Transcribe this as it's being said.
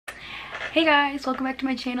Hey guys, welcome back to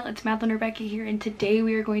my channel. It's Madeline here, and today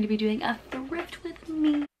we are going to be doing a thrift with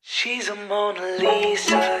me. She's a Mona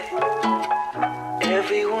Lisa.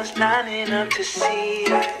 Everyone's lining up to see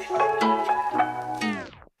her.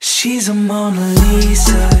 She's a Mona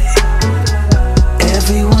Lisa.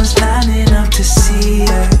 Everyone's lining up to see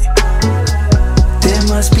her. There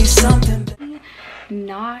must be something.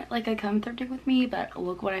 Not like I come thrifting with me, but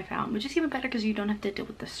look what I found, which is even better because you don't have to deal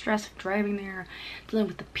with the stress of driving there, dealing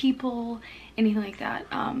with the people, anything like that.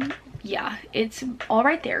 Yeah, it's all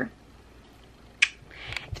right there.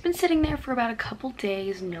 It's been sitting there for about a couple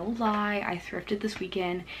days, no lie. I thrifted this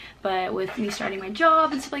weekend, but with me starting my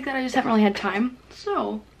job and stuff like that, I just haven't really had time.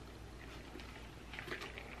 So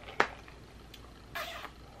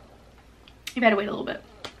you've had to wait a little bit,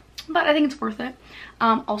 but I think it's worth it.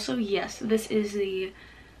 Also, yes, this is the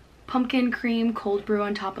pumpkin cream cold brew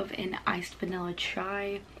on top of an iced vanilla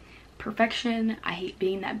chai. Perfection. I hate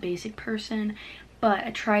being that basic person, but I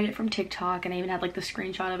tried it from TikTok and I even had like the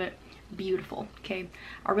screenshot of it. Beautiful. Okay,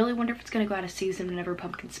 I really wonder if it's gonna go out of season whenever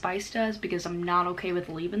pumpkin spice does, because I'm not okay with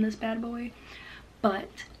leaving this bad boy. But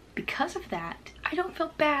because of that, I don't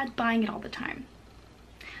feel bad buying it all the time.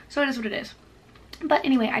 So it is what it is. But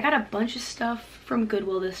anyway, I got a bunch of stuff from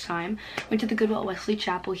Goodwill this time. Went to the Goodwill at Wesley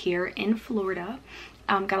Chapel here in Florida.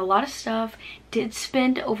 Got a lot of stuff. Did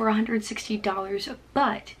spend over $160,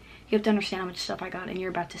 but you have to understand how much stuff I got and you're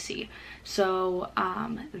about to see. So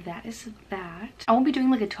that is that. I won't be doing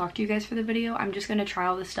like a talk to you guys for the video. I'm just gonna try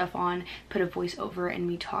all this stuff on, put a voice over it, and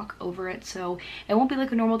me talk over it. So it won't be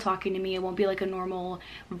like a normal talking to me. It won't be like a normal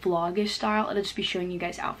vlogish style. It'll just be showing you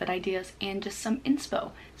guys outfit ideas and just some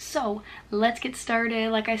inspo. So let's get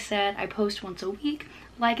started. Like I said, I post once a week.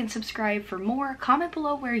 Like and subscribe for more. Comment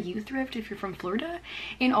below where you thrift if you're from Florida,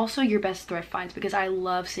 and also your best thrift finds, because I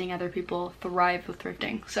love seeing other people thrive with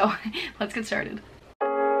thrifting. So let's get started.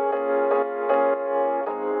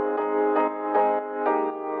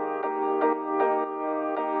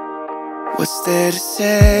 What's there to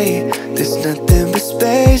say? There's nothing but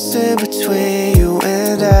space in between you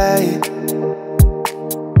and I.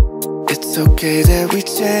 It's okay that we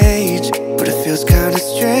change, but it feels kinda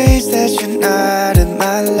strange that you're not in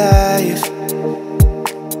my life.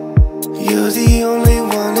 You're the only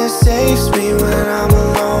one that saves me when I'm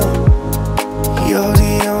alone. You're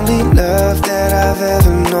the only love that I've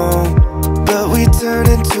ever known. But we turn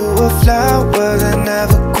into a flower that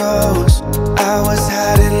never grows. I was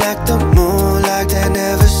hiding like the moonlight that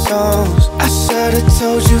never shows. I should've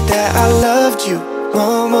told you that I loved you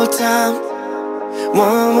one more time.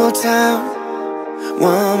 One more time,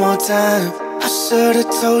 one more time. I should've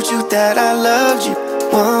told you that I loved you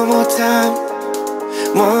one more time,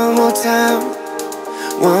 one more time,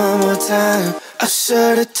 one more time. I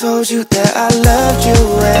should've told you that I loved you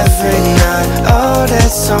every night. Oh,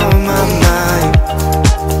 that's on my mind.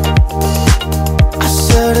 I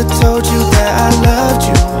should've told you that I loved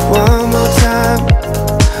you one more time,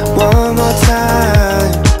 one more time.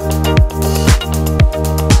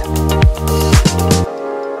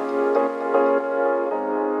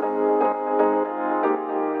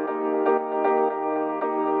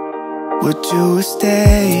 Would you have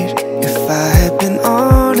stayed if I had been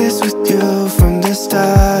honest with you from the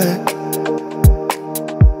start?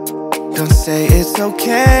 Don't say it's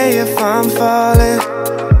okay if I'm falling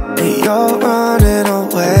and you're running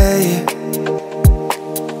away.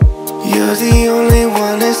 You're the only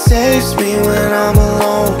one that saves me when I'm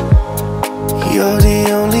alone. You're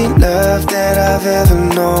the only love that I've ever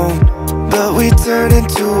known. But we turn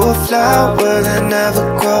into a flower that never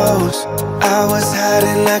grows. I was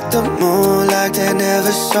hiding like the moonlight that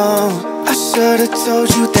never shone. I should've told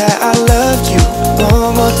you that I loved you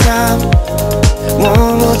one more time,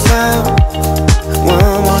 one more time,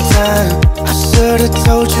 one more time. I should've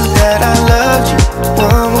told you that I loved you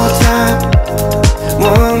one more time,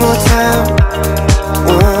 one more time,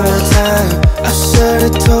 one more time. I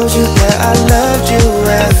should've told you that I loved you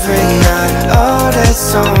every night. Oh,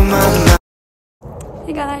 that's on my mind.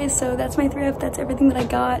 Hey guys, so that's my thrift. That's everything that I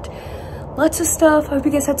got. Lots of stuff. I hope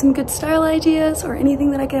you guys had some good style ideas or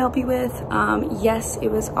anything that I could help you with. Yes, it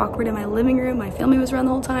was awkward in my living room. My family was around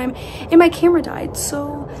the whole time and my camera died.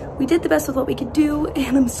 So we did the best with what we could do,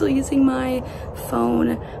 and I'm still using my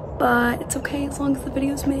phone, but it's okay as long as the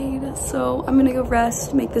video's made. So I'm gonna go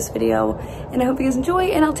rest, make this video, and I hope you guys enjoy,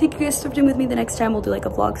 and I'll take you guys thrifting with me the next time. We'll do like a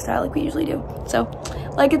vlog style like we usually do. So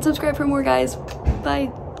like and subscribe for more, guys. Bye.